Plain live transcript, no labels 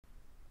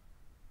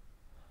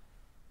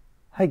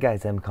Hi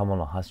guys, I'm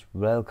Kamonohashi.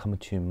 Welcome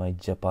to my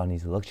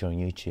Japanese lecture on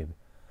YouTube.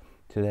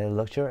 Today's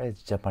lecture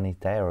is Japanese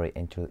diary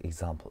entry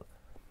example.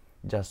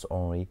 Just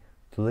only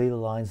 3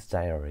 lines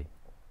diary.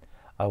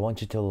 I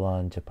want you to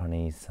learn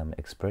Japanese some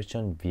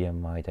expression via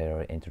my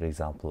diary entry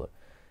example.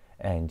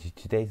 And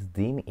today's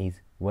theme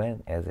is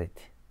when is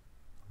it?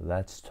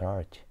 Let's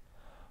start.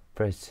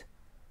 First,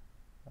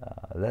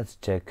 let's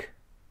check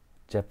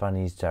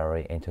Japanese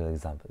diary entry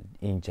example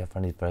in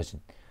Japanese version.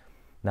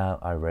 Now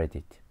I read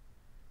it.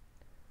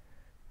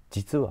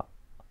 実は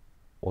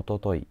おと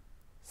とい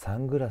サ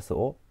ングラス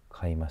を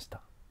買いました。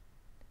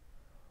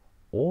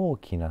大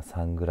きな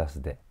サングラ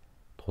スで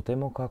とて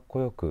もかっ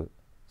こよく、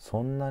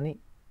そんなに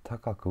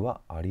高く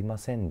はありま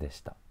せんでし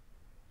た。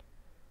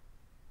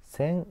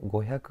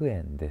1500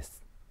円で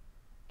す。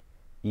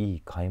い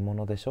い買い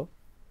物でしょ？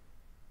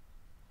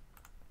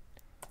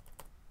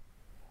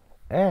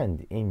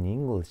 And in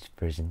English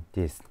version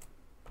this.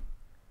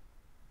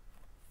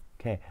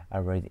 Okay, I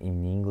read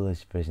in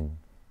English version.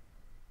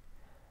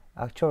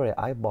 Actually,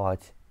 I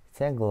bought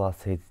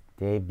sunglasses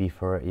day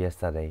before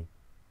yesterday.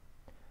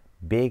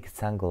 Big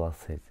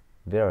sunglasses,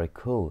 very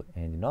cool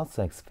and not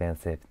so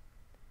expensive.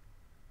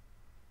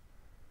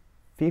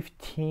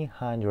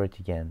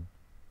 1,500 yen.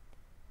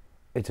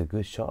 It's a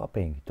good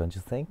shopping, don't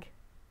you think?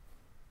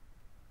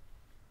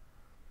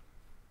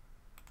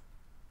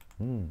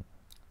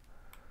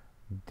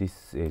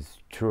 This is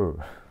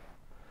true.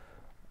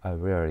 I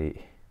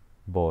really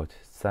bought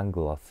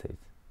sunglasses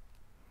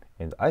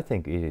and I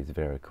think it is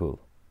very cool.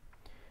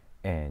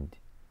 And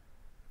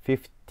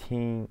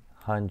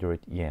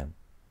 1,500 yen.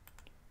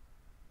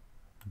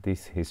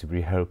 This is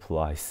real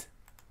price.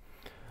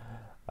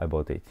 I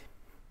bought it.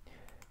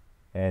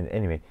 And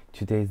anyway,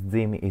 today's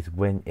theme is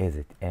when is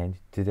it? And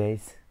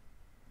today's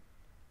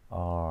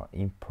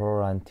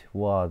important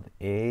word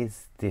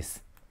is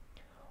this.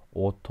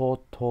 お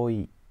とと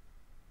い.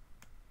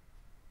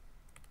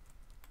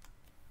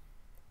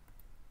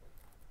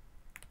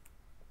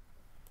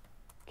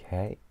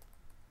 Okay.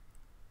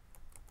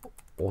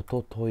 お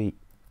ととい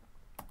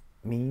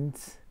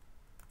means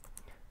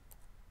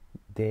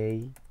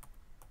day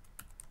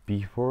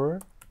before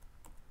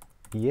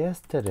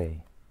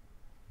yesterday.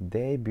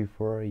 Day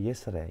before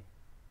yesterday.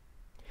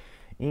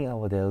 In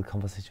our daily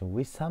conversation,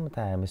 we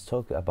sometimes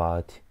talk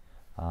about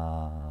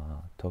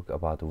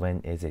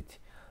when is it,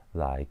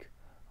 like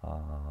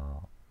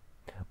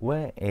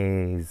when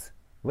is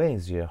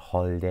your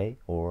holiday,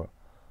 or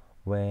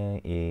when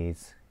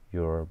is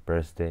your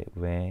birthday,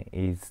 when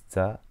is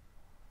the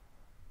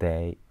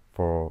day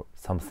for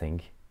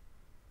something,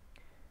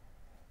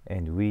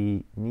 and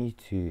we need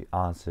to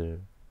answer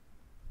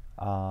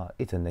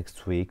it's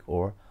next week,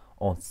 or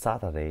on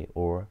Saturday,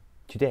 or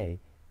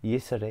today,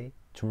 yesterday,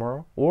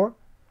 tomorrow, or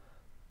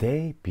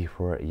day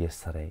before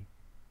yesterday,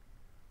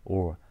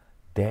 or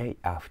day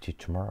after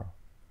tomorrow.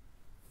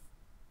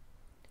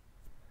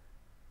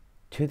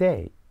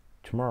 Today,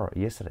 tomorrow,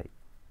 yesterday.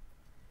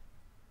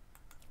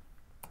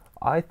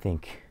 I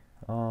think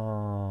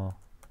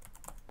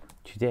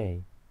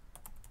today,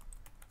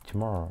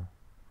 tomorrow,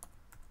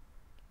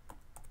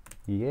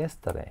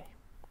 yesterday.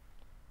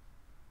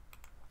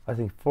 I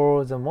think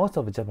for the most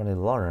of Japanese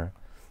learner,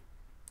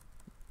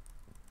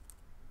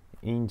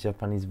 in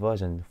Japanese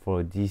version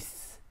for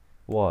this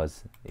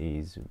words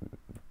is,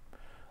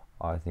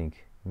 I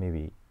think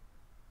maybe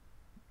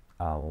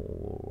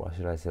what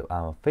should I say,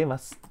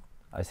 famous,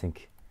 I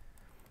think.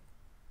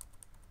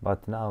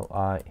 But now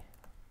I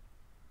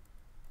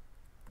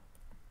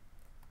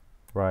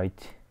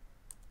write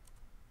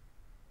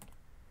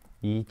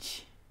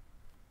each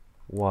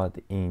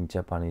word in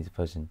Japanese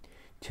version.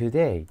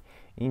 Today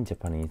in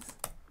Japanese,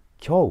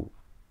 今日,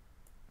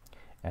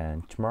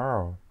 and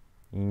tomorrow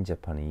in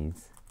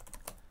Japanese,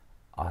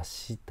 明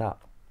日.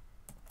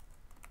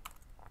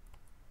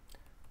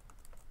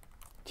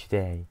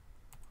 Today,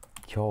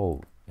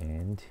 今日,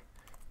 and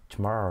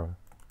tomorrow,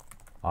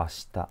 明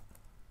日.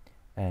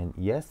 And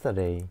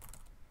yesterday,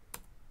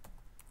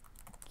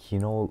 昨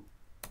日.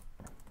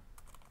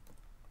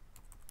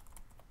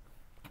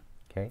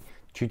 Okay,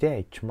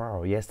 today,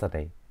 tomorrow,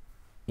 yesterday.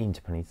 In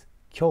Japanese,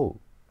 今日,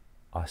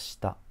 明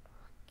日,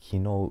 昨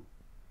日.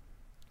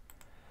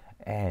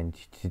 And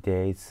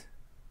today's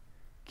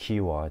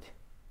keyword,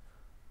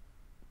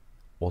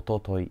 おと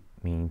とい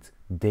means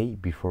day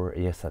before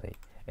yesterday.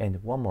 And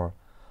one more,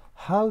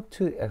 how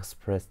to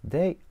express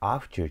day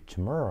after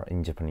tomorrow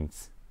in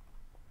Japanese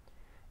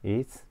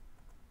is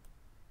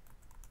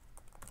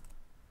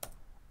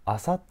あ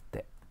さっ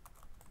て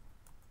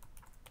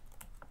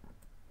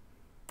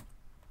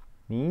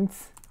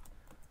means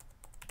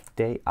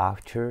day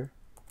after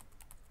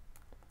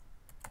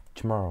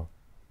tomorrow.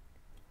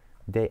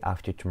 Day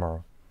after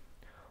tomorrow.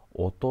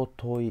 おと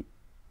とい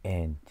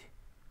and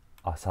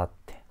あさっ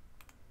て.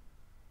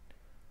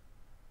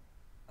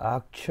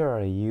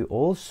 Actually, you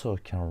also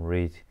can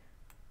read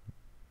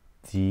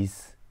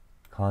these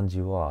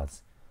kanji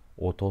words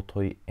おと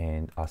とい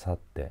and あさっ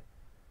て.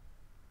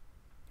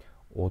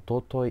 お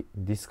ととい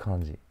this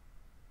kanji.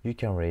 You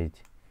can read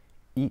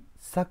い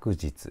昨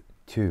日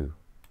too.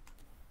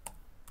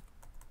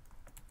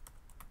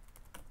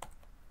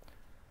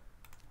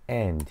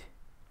 and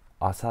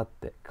あさっ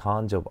て、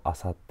漢字 of あ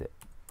さって、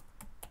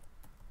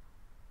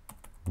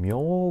明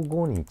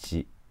後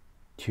日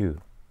too.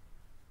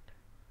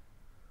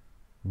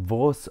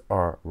 Both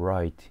are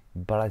right,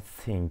 but I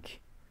think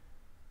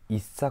一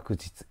昨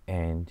日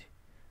and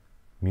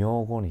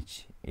明後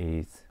日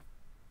is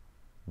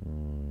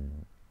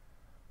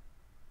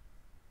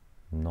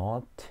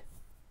not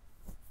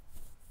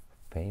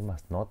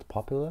famous, not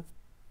popular,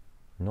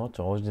 not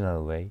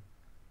original way.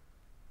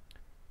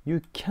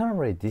 You can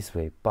read this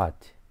way,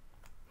 but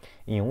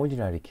in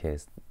ordinary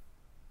case,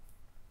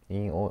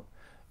 in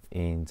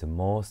the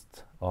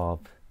most of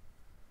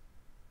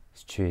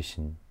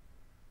situation,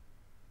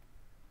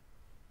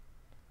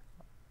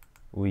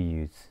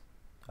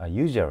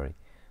 usually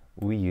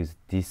we use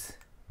this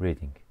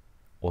reading,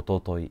 おと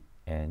とい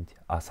and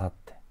あさっ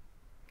て。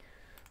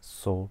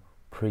So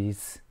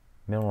please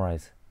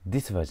memorize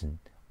this version,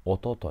 お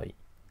ととい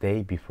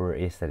day before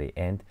yesterday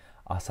and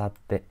あさっ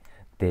て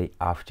day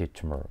after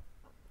tomorrow.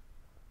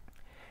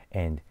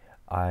 And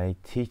I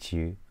teach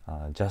you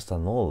just a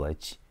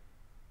knowledge,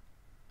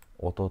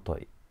 おとと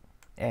い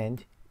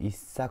and 一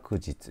昨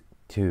日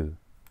too,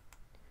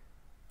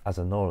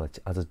 as a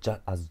knowledge, as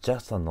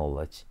just a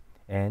knowledge,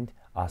 and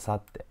あさ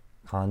って、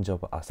漢字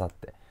of あさっ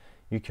て。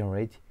You can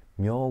read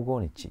明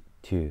後日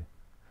too,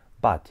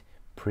 but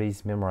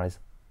please memorize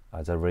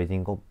the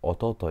reading of お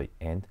ととい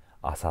and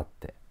あさっ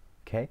て。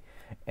Okay?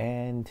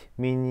 And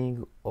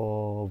meaning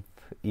of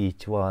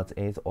each word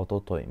is お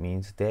ととい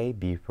means day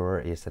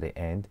before yesterday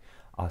and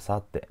あさ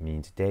って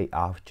means day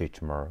after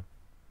tomorrow.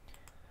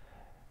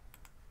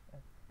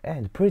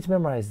 And please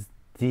memorize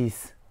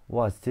these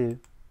words too.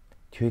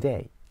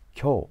 Today,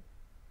 今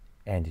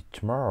日 and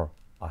tomorrow,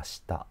 明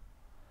日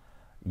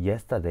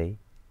yesterday,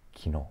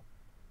 昨日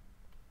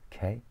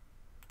Okay?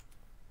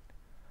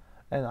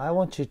 And I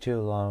want you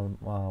to learn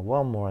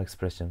one more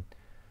expression.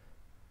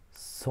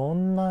 そ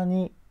んな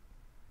に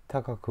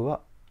高く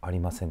はあり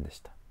ませんでし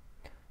た。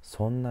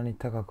そんなに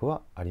高く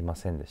はありま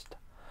せんでした。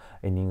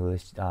In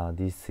English,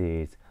 this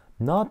is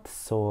not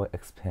so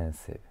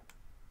expensive.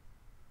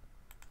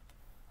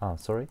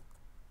 Sorry?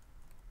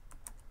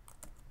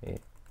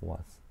 It was.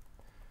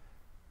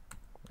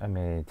 I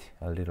made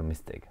a little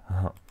mistake.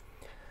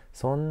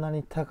 そんな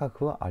に高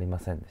くはありま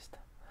せんでした。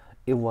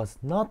It was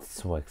not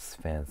so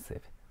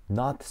expensive.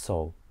 Not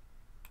so.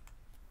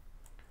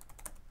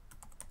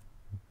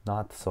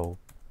 Not so.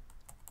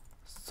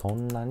 そ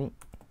んなに。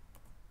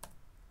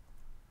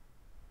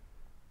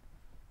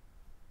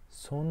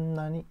そん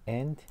なに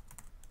and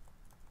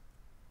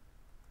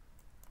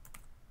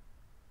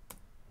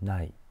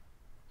ない。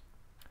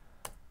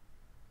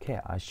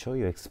Okay, I'll show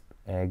you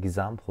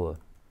example.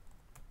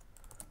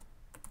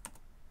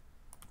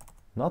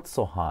 Not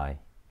so high.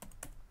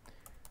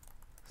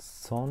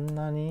 そん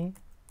なに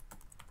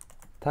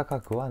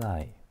高くはな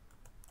い。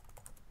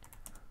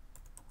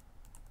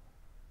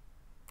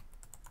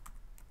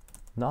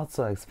Not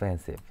so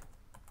expensive.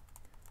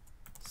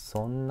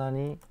 そんな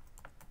に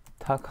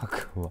高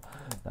くは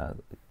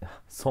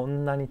そ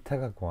んなに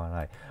高くは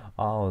ない。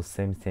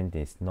Same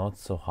sentence. Not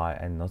so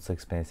high and not so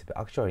expensive.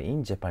 Actually,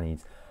 in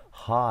Japanese,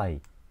 high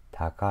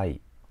高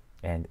い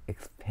and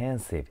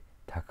expensive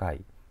高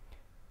い。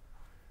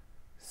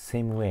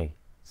Same way,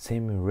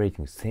 same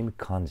rating, same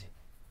漢字。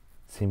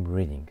Same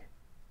reading.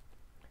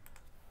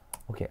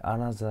 Okay,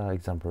 another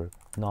example.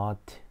 Not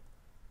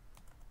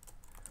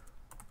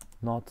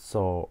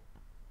so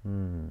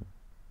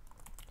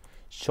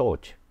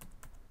short.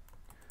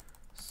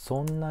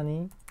 そんな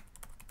に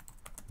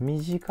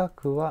短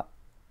くは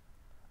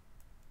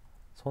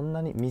そん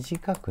なに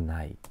短く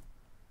ない。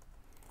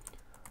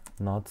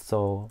Not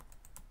so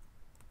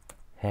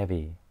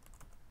heavy.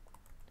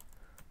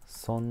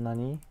 そんな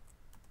に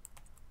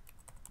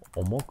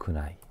重く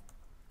ない。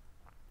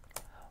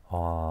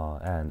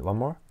And one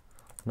more.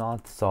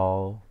 Not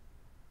so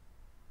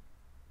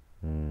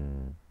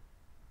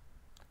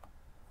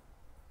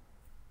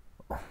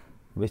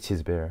which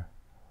is better?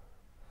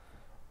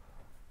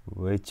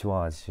 Which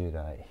one should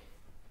I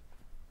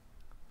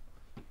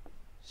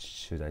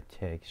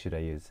take? Should I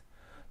use?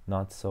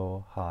 Not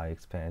so high,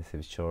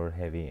 expensive, short,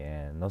 heavy,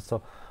 and not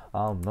so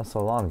long. Not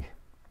so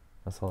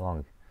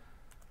long.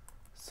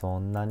 そ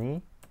んな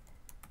に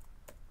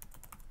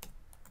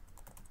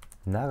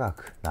長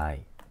くな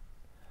い。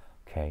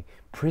Okay,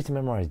 please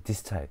memorize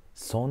this type.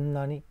 そん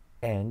なに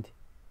and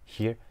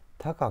here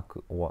高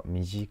く or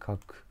短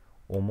く、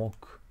重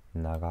く、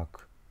長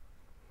く。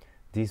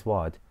This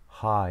word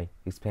high,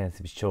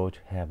 expensive, short,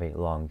 heavy,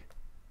 long.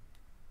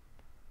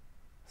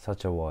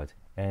 Such a word.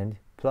 And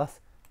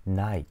plus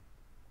ない。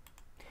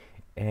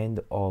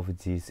End of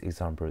this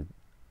example.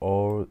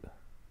 All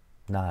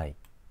ない。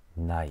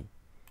ない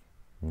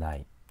な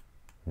い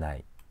な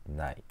い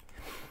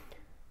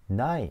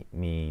ない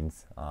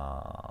means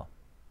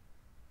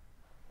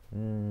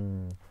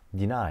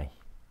deny.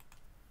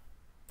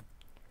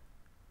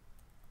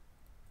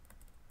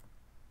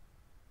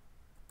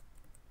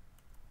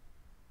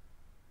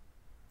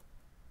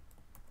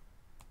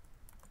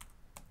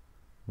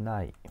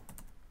 Nai.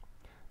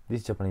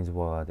 This Japanese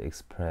word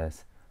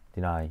express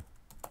deny.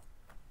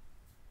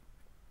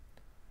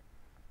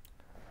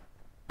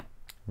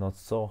 Not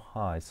so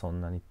high, そ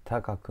んなに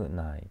高く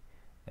ない。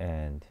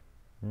And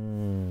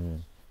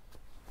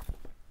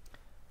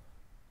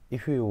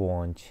if you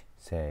want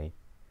say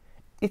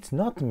it's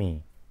not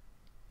me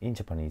in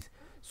Japanese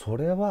そ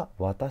れは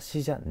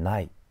私じゃ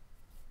ない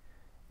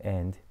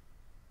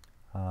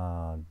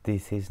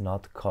and、this is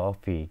not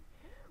coffee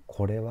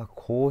これは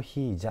コーヒ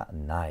ーじゃ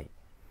ない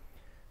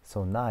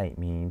so ない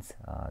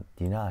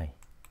means、deny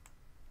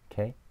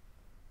okay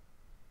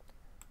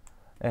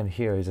and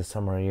here is a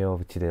summary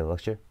of today's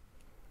lecture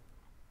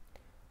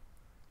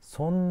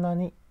そんな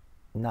に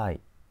ない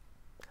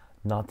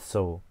not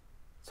so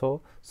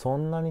so そ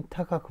んなに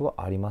高くは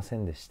ありませ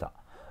んでした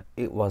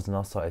It was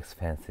not so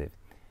expensive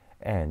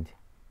and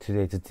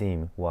today's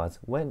theme was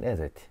when is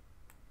it?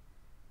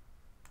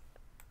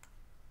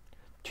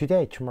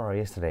 Today, tomorrow,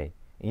 yesterday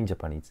in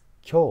Japanese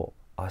今日、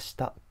明日、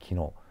昨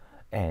日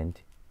and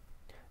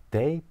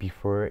day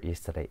before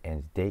yesterday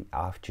and day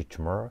after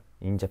tomorrow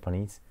in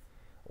Japanese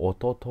お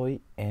とと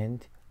い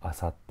and あ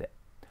さって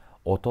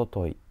おと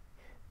とい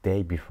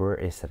day before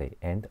yesterday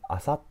and あ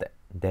さって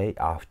day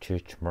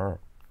after tomorrow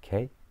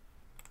okay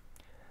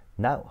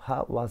now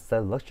how was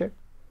the lecture?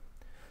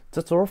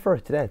 That's all for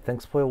today.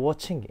 Thanks for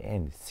watching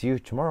and see you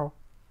tomorrow.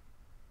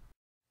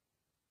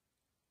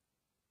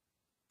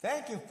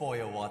 Thank you for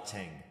your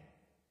watching.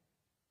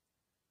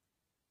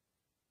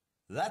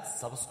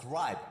 Let's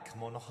subscribe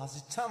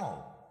Kamonohashi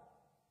channel.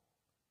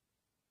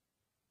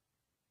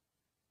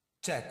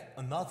 Check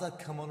another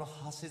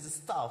Kamonohashi's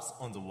stuffs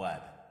on the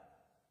web.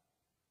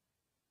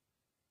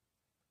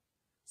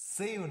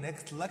 See you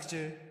next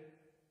lecture.